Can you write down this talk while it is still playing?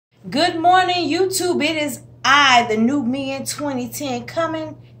Good morning, YouTube. It is I, the new me in 2010,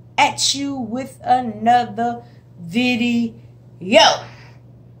 coming at you with another video.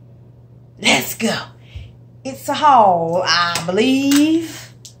 Let's go. It's a haul, I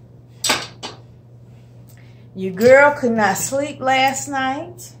believe. Your girl could not sleep last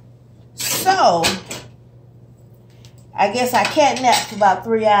night, so I guess I catnapped for about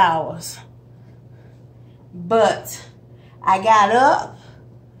 3 hours. But I got up,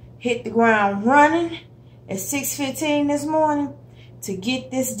 hit the ground running at 6:15 this morning to get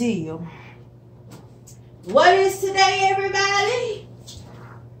this deal. What is today, everybody?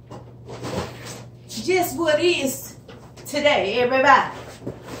 Just what is today, everybody?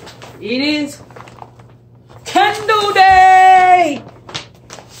 It is Candle Day!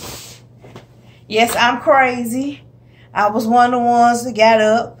 Yes, I'm crazy. I was one of the ones that got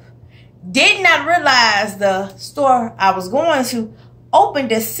up. Did not realize the store I was going to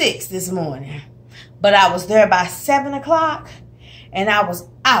opened at 6 this morning. But I was there by 7 o'clock and I was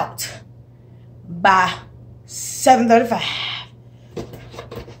out by 7:35.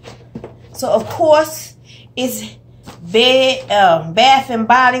 So of course it's Bath and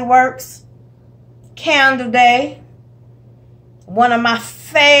Body Works Candle Day. One of my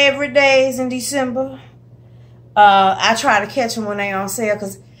favorite days in December. I try to catch them when they're on sale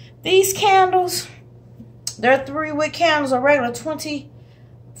because these candles, their 3-wick candles are regular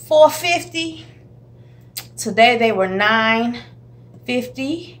 $24.50. Today they were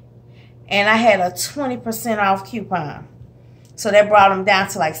 $9.50, and I had a 20% off coupon, so that brought them down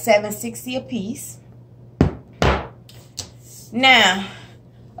to like $7.60 a piece. Now,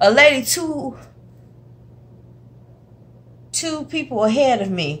 a lady two people ahead of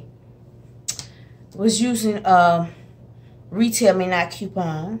me was using Retail Me Not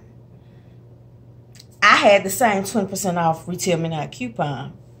coupon. I had the same 20% off Retail Me Not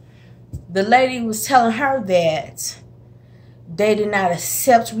coupon. The lady was telling her that they did not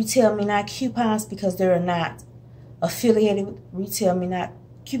accept Retail Me Not coupons because they're not affiliated with Retail Me Not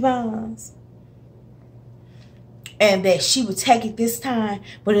coupons. And that she would take it this time,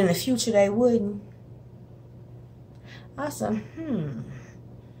 but in the future they wouldn't. I said,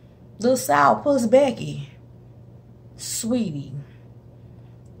 Little sourpuss Becky. Sweetie.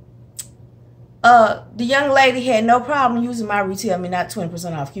 The young lady had no problem using my Retail Me Not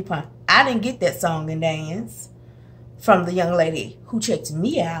 20% off coupon. I didn't get that song and dance from the young lady who checked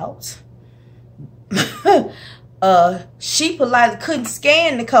me out. She politely couldn't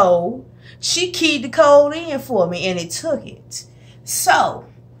scan the code. She keyed the code in for me and it took it. So,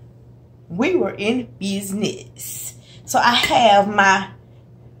 we were in business. So, I have my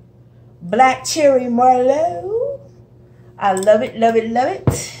Black Cherry Merlot. I love it, love it, love it.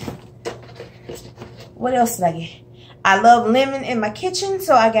 What else did I get? I love lemon in my kitchen,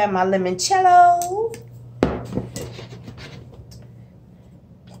 so I got my limoncello.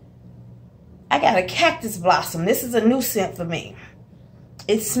 I got a cactus blossom. This is a new scent for me.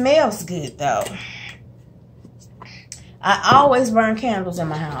 It smells good, though. I always burn candles in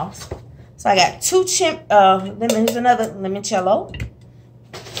my house. So I got here's another limoncello.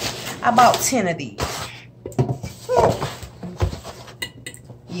 I bought 10 of these.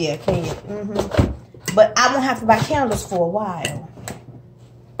 Yeah, can you? But I won't have to buy candles for a while.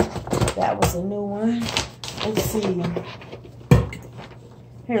 That was a new one. Let's see.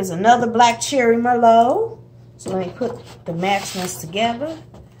 Here's another Black Cherry Merlot. So let me put the matchments together.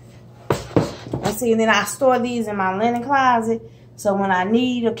 And see, and then I store these in my linen closet. So when I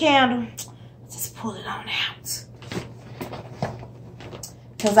need a candle, just pull it on out.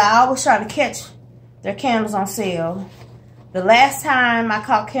 Because I always try to catch their candles on sale. The last time I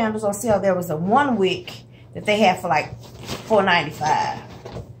caught candles on sale, there was a 1-wick that they had for like $4.95.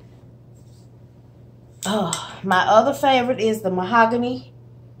 Oh, my other favorite is the mahogany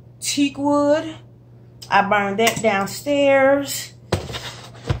teak wood. I burned that downstairs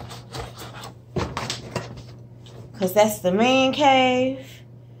because that's the man cave.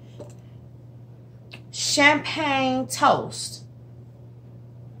 Champagne toast.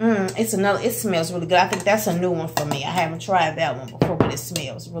 It smells really good. I think that's a new one for me. I haven't tried that one before, but it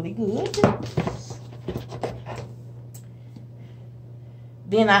smells really good.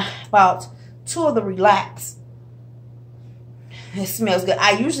 Then I bought 2 of the Relax. It smells good.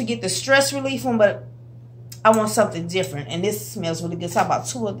 I usually get the stress relief one, but I want something different. And this smells really good. So I bought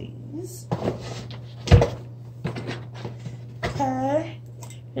 2 of these. Okay.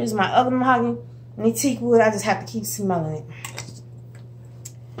 Here's my other mahogany teak wood. I just have to keep smelling it.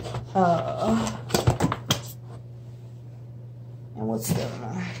 And what's the other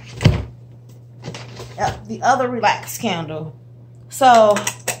one? The other Relax candle. So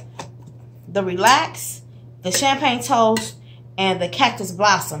the Relax, the Champagne Toast, and the Cactus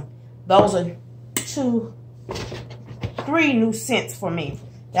Blossom. Those are 3 new scents for me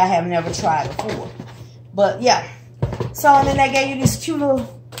that I have never tried before. But yeah. So, and then they gave you these cute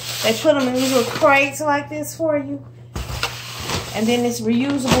little, they put them in these little crates like this for you. And then this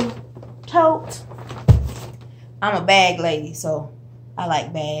reusable tote. I'm a bag lady, so I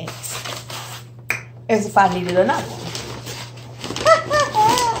like bags. As if I needed another one.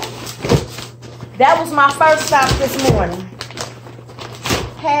 That was my first stop this morning.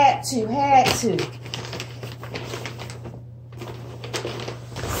 Had to.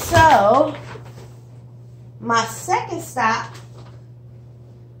 So, my second stop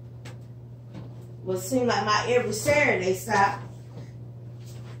will seem like my every Saturday stop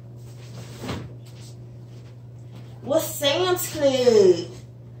was Sam's Club.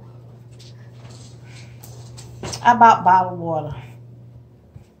 I bought bottled water.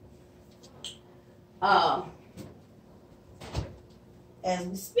 As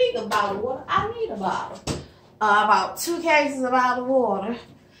we speak of bottled water, I need a bottle. About 2 cases of bottled water.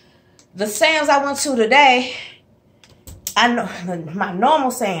 The Sam's I went to today, I know my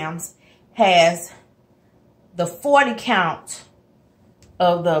normal Sam's has the 40 count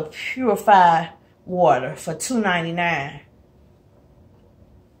of the purified water for $2.99.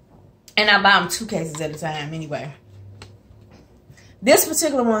 And I buy them 2 cases at a time anyway. This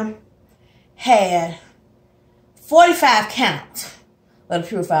particular one had 45 count of the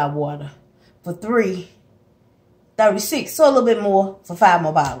purified water for $3.36. So a little bit more for 5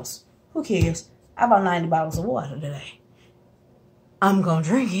 more bottles. Who cares? I bought 90 bottles of water today. I'm gonna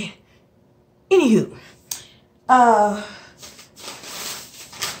drink it. Anywho. The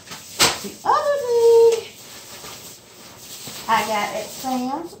other thing I got at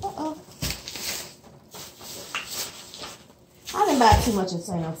Sam's. I didn't buy too much at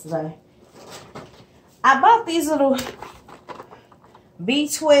Sam's today. I bought these little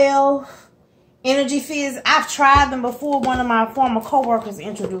B12 Energy Fizz. I've tried them before. One of my former co-workers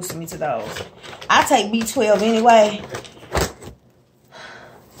introduced me to those. I take B12 anyway.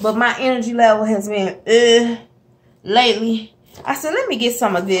 But my energy level has been lately. I said, let me get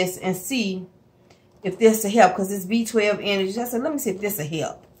some of this and see if this will help. Because it's B12 Energy. I said, let me see if this will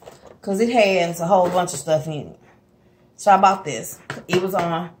help. Because it has a whole bunch of stuff in it. So I bought this. It was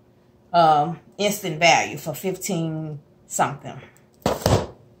on instant value for 15 something.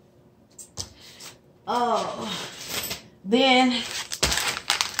 Then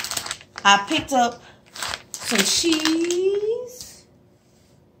I picked up some cheese.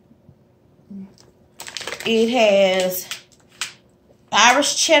 It has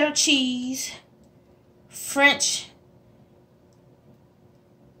Irish cheddar cheese, French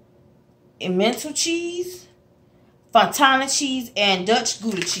emmental cheese, Fontana cheese, and Dutch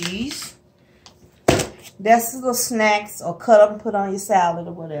Gouda cheese. That's little snacks or cut up and put on your salad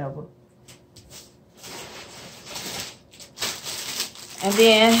or whatever. And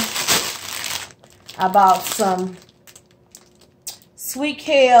then I bought some sweet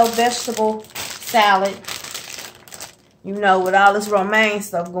kale vegetable salad. You know, with all this romaine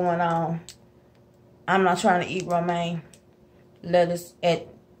stuff going on, I'm not trying to eat romaine lettuce at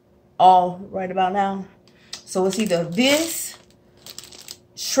all right about now. So it's either this,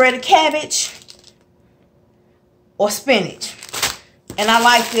 shredded cabbage, or spinach. And I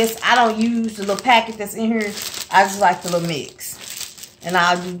like this. I don't use the little packet that's in here. I just like the little mix. And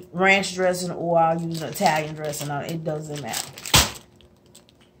I'll do ranch dressing or I'll use an Italian dressing. It doesn't matter.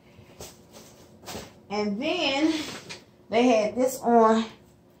 And then they had this on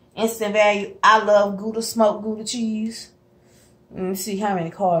instant value. I love Gouda, smoked Gouda cheese. Let me see how many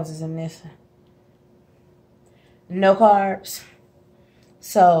carbs is in this. No carbs.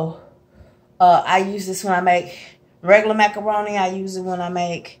 So I use this when I make regular macaroni. I use it when I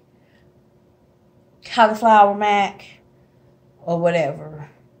make cauliflower mac or whatever.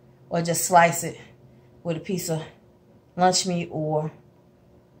 Or just slice it with a piece of lunch meat or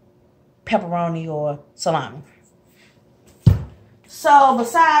pepperoni or salami. So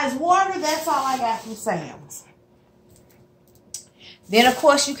besides water, that's all I got from Sam's. Then of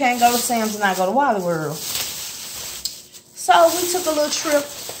course you can't go to Sam's and not go to Wally World. So we took a little trip.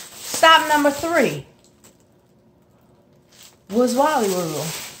 Stop number 3 was Wally World.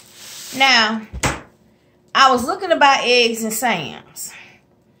 Now, I was looking to buy eggs in Sam's.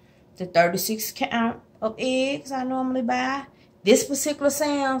 The 36 count of eggs I normally buy. This particular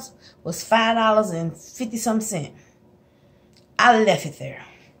Sam's was $5.50-something. I left it there.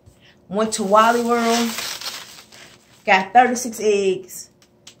 Went to Wally World. Got 36 eggs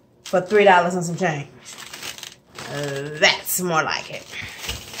for $3 and some change. That's more like it.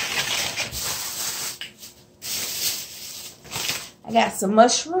 I got some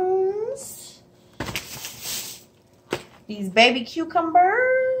mushrooms. These baby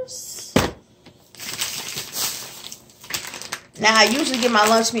cucumbers. Now, I usually get my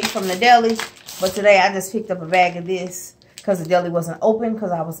lunch meat from the deli, but today I just picked up a bag of this because the deli wasn't open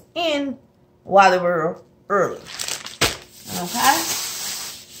because I was in while they were early. Okay.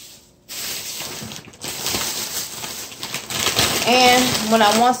 And when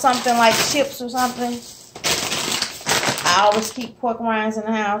I want something like chips or something, I always keep pork rinds in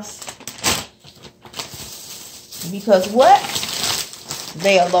the house. Because what?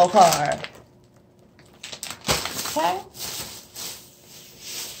 They are low carb. Okay.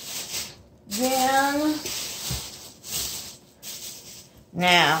 Then,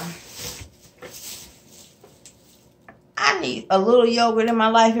 now, I need a little yogurt in my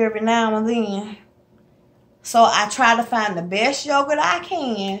life every now and then. So I try to find the best yogurt I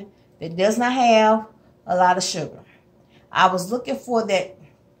can that does not have a lot of sugar. I was looking for that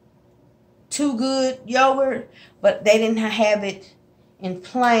Too Good yogurt, but they didn't have it in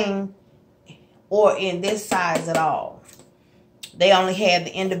plain or in this size at all. They only had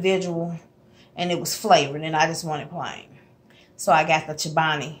the individual and it was flavored, and I just wanted plain. So I got the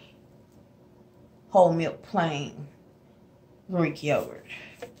Chobani whole milk plain Greek yogurt.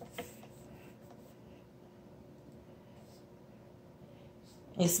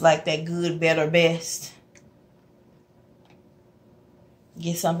 It's like that good, better, best.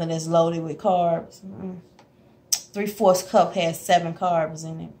 Get something that's loaded with carbs. 3/4 cup has 7 carbs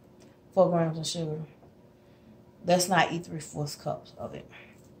in it. 4 grams of sugar. Let's not eat 3/4 cups of it.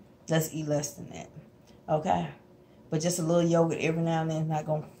 Let's eat less than that. Okay? But just a little yogurt every now and then is not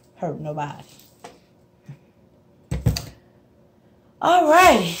going to hurt nobody.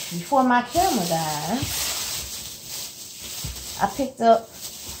 Alrighty. Before my camera dies, I picked up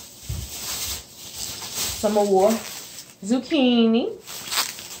some more zucchini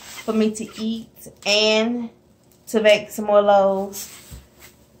for me to eat and to bake some more loaves.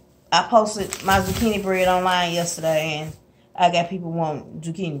 I posted my zucchini bread online yesterday, and I got people want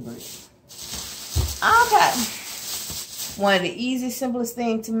zucchini bread. Okay. One of the easiest, simplest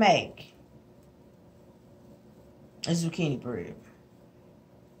things to make is zucchini bread.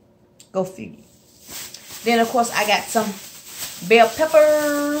 Go figure. Then, of course, I got some bell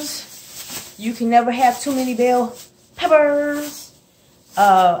peppers. You can never have too many bell peppers.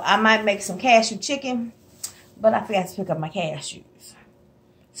 I might make some cashew chicken, but I forgot to pick up my cashews.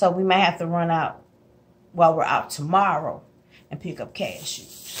 So we might have to run out while we're out tomorrow and pick up cashews.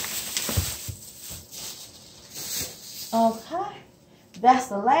 Okay. That's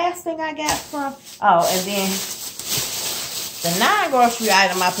the last thing I got from... Oh, and then the non-grocery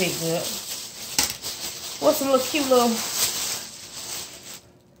item I picked up was some little cute little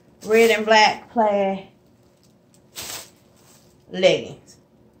red and black plaid leggings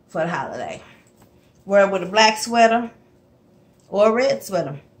for the holiday. Wear it with a black sweater or a red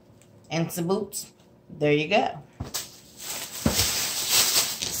sweater and some boots. There you go.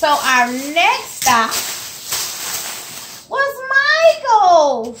 So our next stop was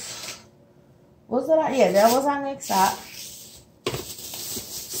Michael's. Was that? Yeah, that was our next stop.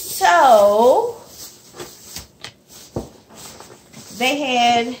 So they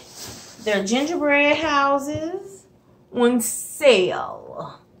had their gingerbread houses on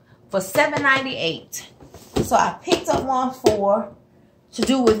sale for $7.98. So I picked up one to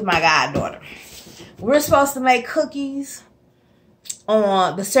do with my goddaughter. We're supposed to make cookies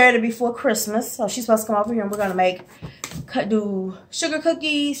on the Saturday before Christmas. So she's supposed to come over here and we're going to do sugar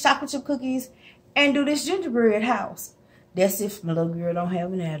cookies, chocolate chip cookies, and do this gingerbread house. That's if my little girl don't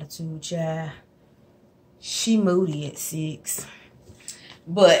have an attitude, child. She moody at 6.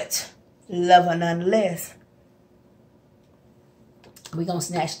 But love her nonetheless. We're going to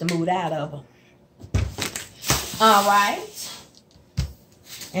snatch the mood out of her. Alright.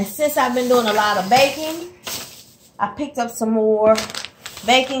 And since I've been doing a lot of baking, I picked up some more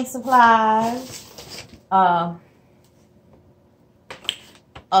baking supplies. A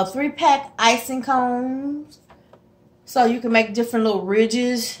 3-pack icing cones. So you can make different little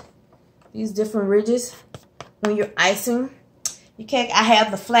ridges. These different ridges when you're icing your cake. I have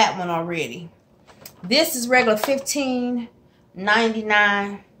the flat one already. This is regular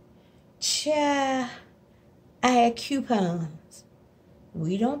 $15.99. Child, I had coupons.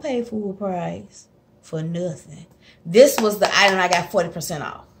 We don't pay full price for nothing. This was the item I got 40%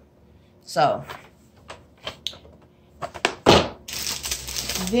 off. So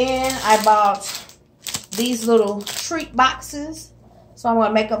then I bought these little treat boxes. So I'm going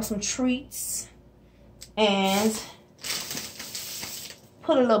to make up some treats and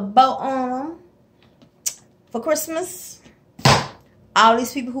put a little bow on them for Christmas. all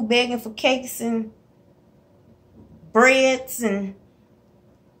these people who begging for cakes and breads and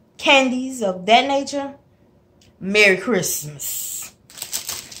candies of that nature, Merry Christmas.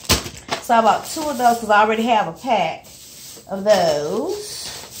 So I bought 2 of those because I already have a pack of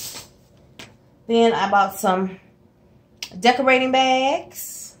those. Then I bought some decorating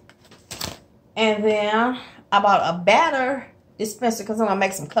bags. And then I bought a batter dispenser because I'm going to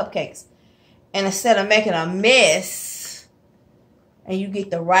make some cupcakes. And instead of making a mess, and you get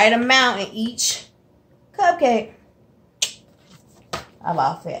the right amount in each cupcake, I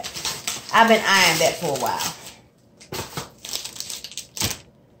bought that. I've been eyeing that for a while.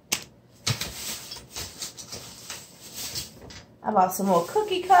 I bought some more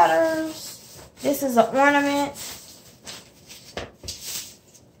cookie cutters. This is an ornament.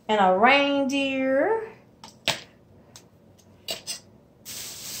 And a reindeer.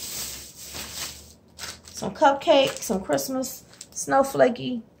 Some cupcakes, some Christmas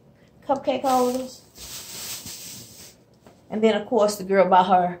snowflakey cupcake holders. And then, of course, the girl bought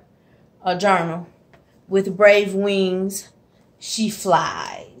her a journal. With brave wings, she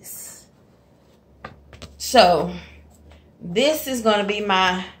flies. So, this is going to be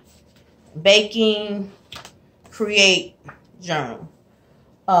my baking create journal.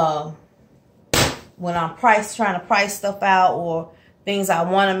 When I'm trying to price stuff out, or things I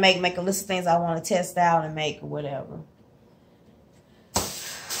want to make a list of things I want to test out and make or whatever.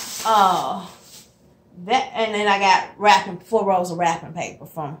 And then I got 4 rolls of wrapping paper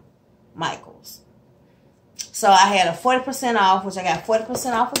from Michael's. So I had a 40% off, which I got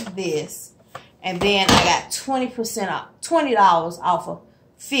 40% off of this. And then I got 20% off, $20 off of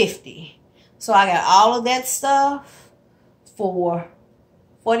 50. So I got all of that stuff for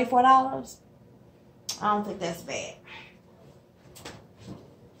 $44. I don't think that's bad.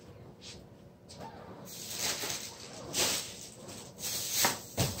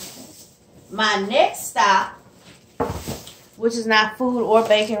 My next stop, which is not food or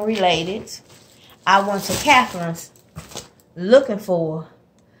baking related, I went to Catherine's looking for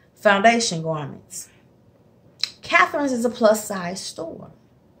foundation garments. Catherine's is a plus size store.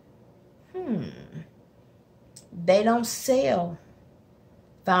 They don't sell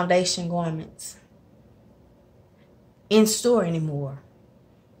foundation garments in store anymore.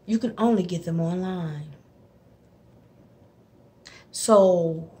 You can only get them online.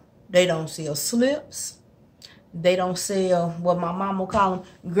 So they don't sell slips. They don't sell what my mom will call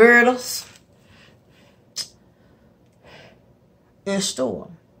them, girdles, in store.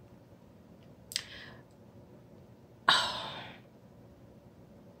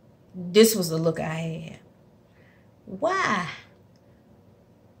 This was the look I had. Why?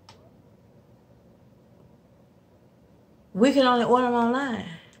 We can only order them online.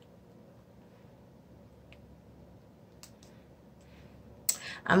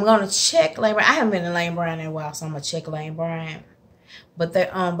 I'm going to check Lane Bryant. I haven't been in Lane Bryant in a while, so I'm going to check Lane Bryant. But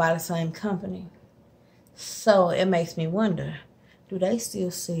they're owned by the same company. So it makes me wonder, do they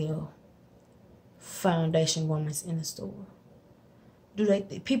still sell foundation garments in the store? Do they?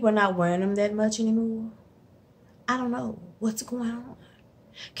 People are not wearing them that much anymore? I don't know what's going on.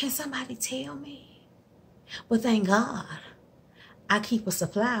 Can somebody tell me? But thank God, I keep a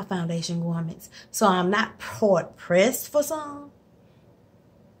supply of foundation garments, so I'm not hard pressed for some.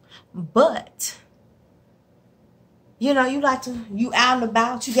 But you know, you out and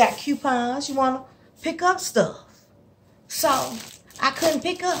about, you got coupons, you want to pick up stuff. So I couldn't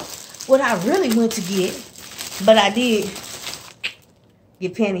pick up what I really went to get, but I did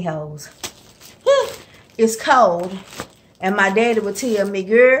get pantyhose. It's cold, and my daddy would tell me,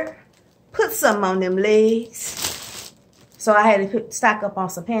 girl, put something on them legs. So I had to stock up on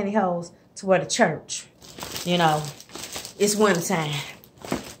some pantyhose to wear to church. You know, it's wintertime.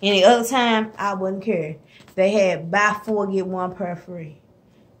 Any other time, I wouldn't care. They had buy 4, get 1 pair free.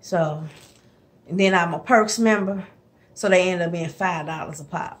 So, and then I'm a Perks member, so they end up being $5 a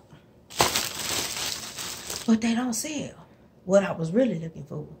pop. But they don't sell what I was really looking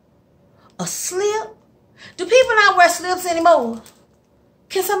for. A slip? Do people not wear slips anymore?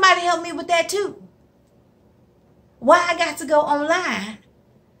 Can somebody help me with that too? Why I got to go online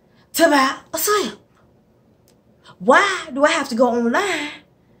to buy a slip? Why do I have to go online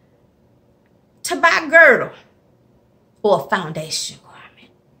to buy a girdle or a foundation garment?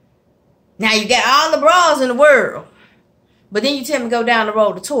 Now you got all the bras in the world, but then you tell me go down the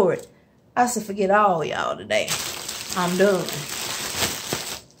road to Torrid. I said, forget all y'all today. I'm done.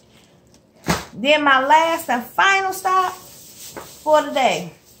 Then my last and final stop for the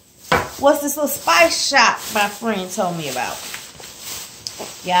day was this little spice shop my friend told me about.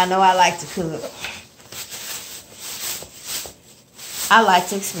 Y'all know I like to cook. I like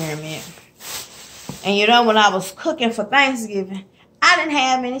to experiment. And you know, when I was cooking for Thanksgiving, I didn't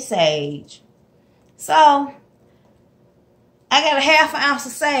have any sage. So, I got a half an ounce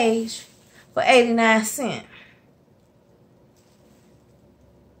of sage for 89 cents.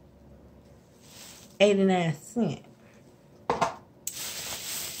 89 cents.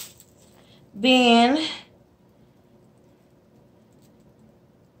 Then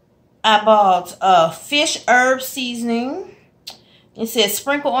I bought a fish herb seasoning. It says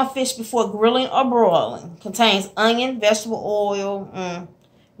sprinkle on fish before grilling or broiling. Contains onion, vegetable oil,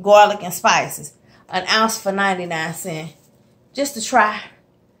 garlic, and spices. An ounce for 99 cents. Just to try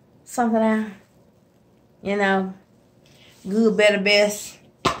something out. You know, good, better, best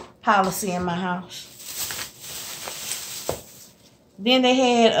policy in my house. Then they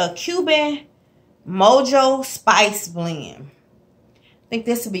had a Cuban Mojo Spice Blend. I think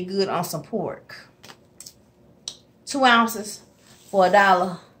this would be good on some pork. 2 ounces for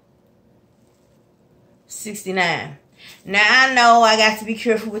 $1.69. Now, I know I got to be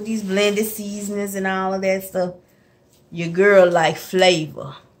careful with these blended seasonings and all of that stuff. Your girl like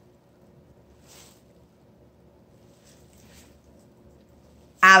flavor.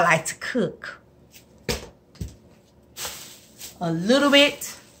 I like to cook. A little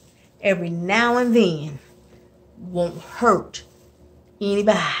bit every now and then won't hurt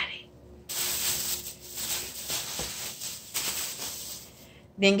anybody.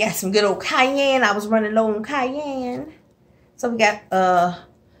 Then got some good old cayenne. I was running low on cayenne. So we got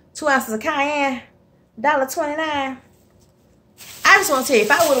 2 ounces of cayenne, $1.29. I just want to tell you,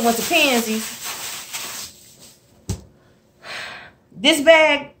 if I would have went to Pansy's, this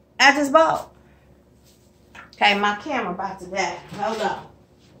bag I just bought. Okay, my camera about to die. Hold on.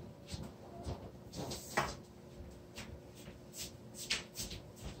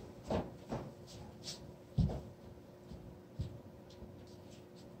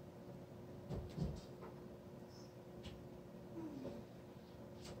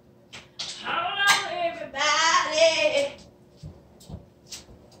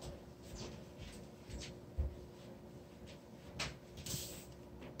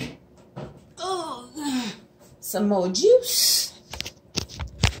 Some more juice.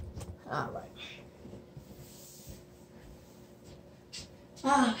 All right.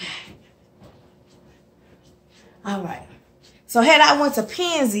 Okay. All right. So had I went to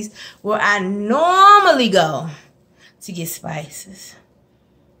Pansy's, where I normally go to get spices.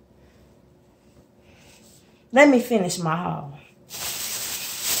 Let me finish my haul.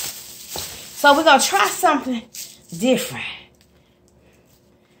 So we're gonna try something different.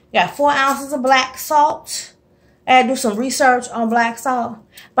 Got 4 ounces of black salt. I had to do some research on black salt,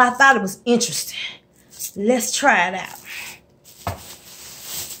 but I thought it was interesting. Let's try it out.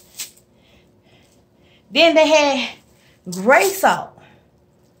 Then they had gray salt.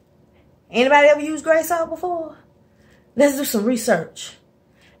 Anybody ever used gray salt before? Let's do some research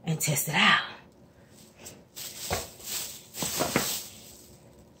and test it out.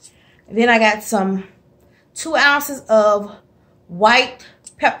 And then I got some 2 ounces of white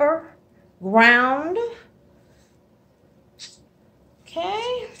pepper ground.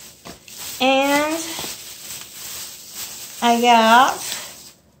 Okay. And I got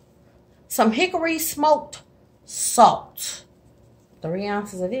some hickory smoked salt. 3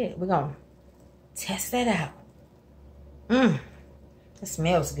 ounces of it. We're going to test that out. It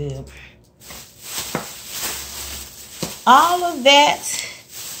smells good. All of that.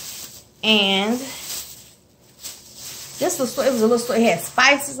 And this was, it was a little store. It had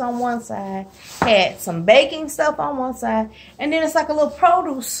spices on one side. Had some baking stuff on one side. And then it's like a little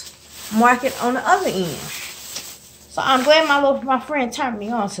produce market on the other end. So I'm glad my friend turned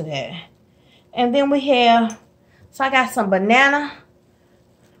me on to that. And then we have, so I got some banana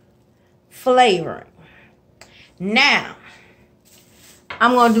flavoring. Now,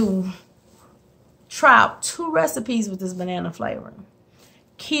 I'm going to try out 2 recipes with this banana flavoring.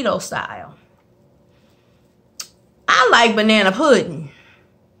 Keto style. I like banana pudding.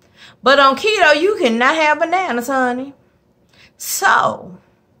 But on keto, you cannot have bananas, honey. So,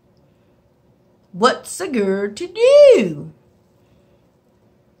 what's the girl to do?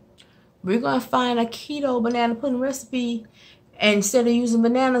 We're going to find a keto banana pudding recipe. And instead of using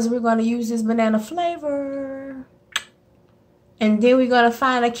bananas, we're going to use this banana flavor. And then we're going to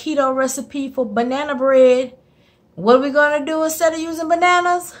find a keto recipe for banana bread. What are we going to do instead of using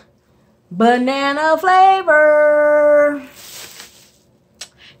bananas? Banana flavor.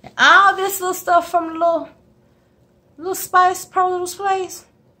 And all this little stuff from the little spice produce place,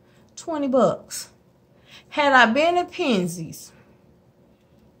 20 bucks. Had I been at Pansy's,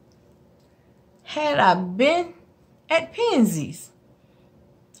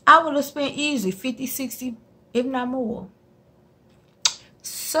 I would have spent easily 50, 60, if not more.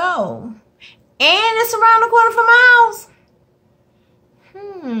 So, and it's around the corner from my house.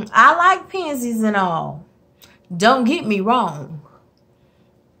 I like pansies and all. Don't get me wrong.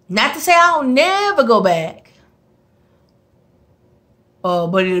 Not to say I'll never go back.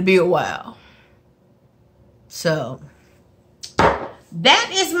 But it'll be a while. So,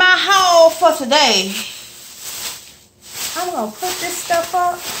 that is my haul for today. I'm going to put this stuff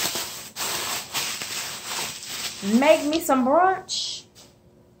up. Make me some brunch.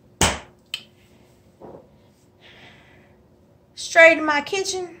 Straight to my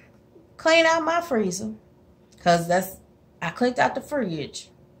kitchen. Clean out my freezer. Because I cleaned out the fridge.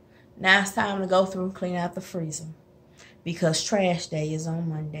 Now it's time to go through and clean out the freezer. Because trash day is on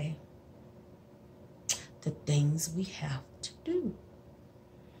Monday. The things we have to do.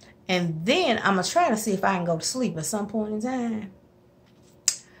 And then I'm going to try to see if I can go to sleep at some point in time.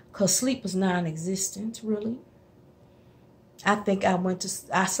 Because sleep is non-existent, really. I think I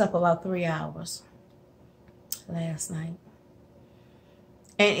slept about 3 hours last night.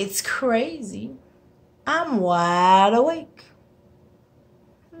 And it's crazy. I'm wide awake.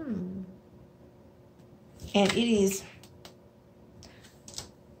 And it is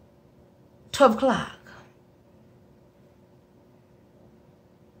 12 o'clock.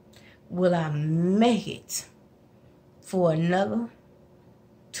 Will I make it for another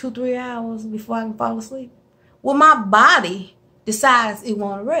 2-3 hours before I can fall asleep? Well, my body decides it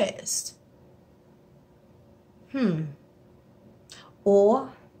wants to rest.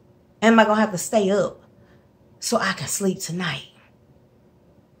 Or am I going to have to stay up so I can sleep tonight?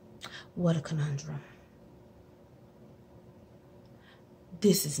 What a conundrum.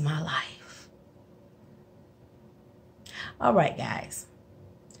 This is my life. All right, guys.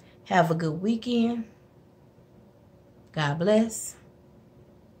 Have a good weekend. God bless.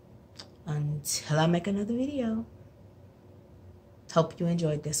 Until I make another video. Hope you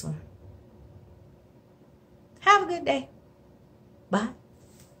enjoyed this one. Have a good day. Bye.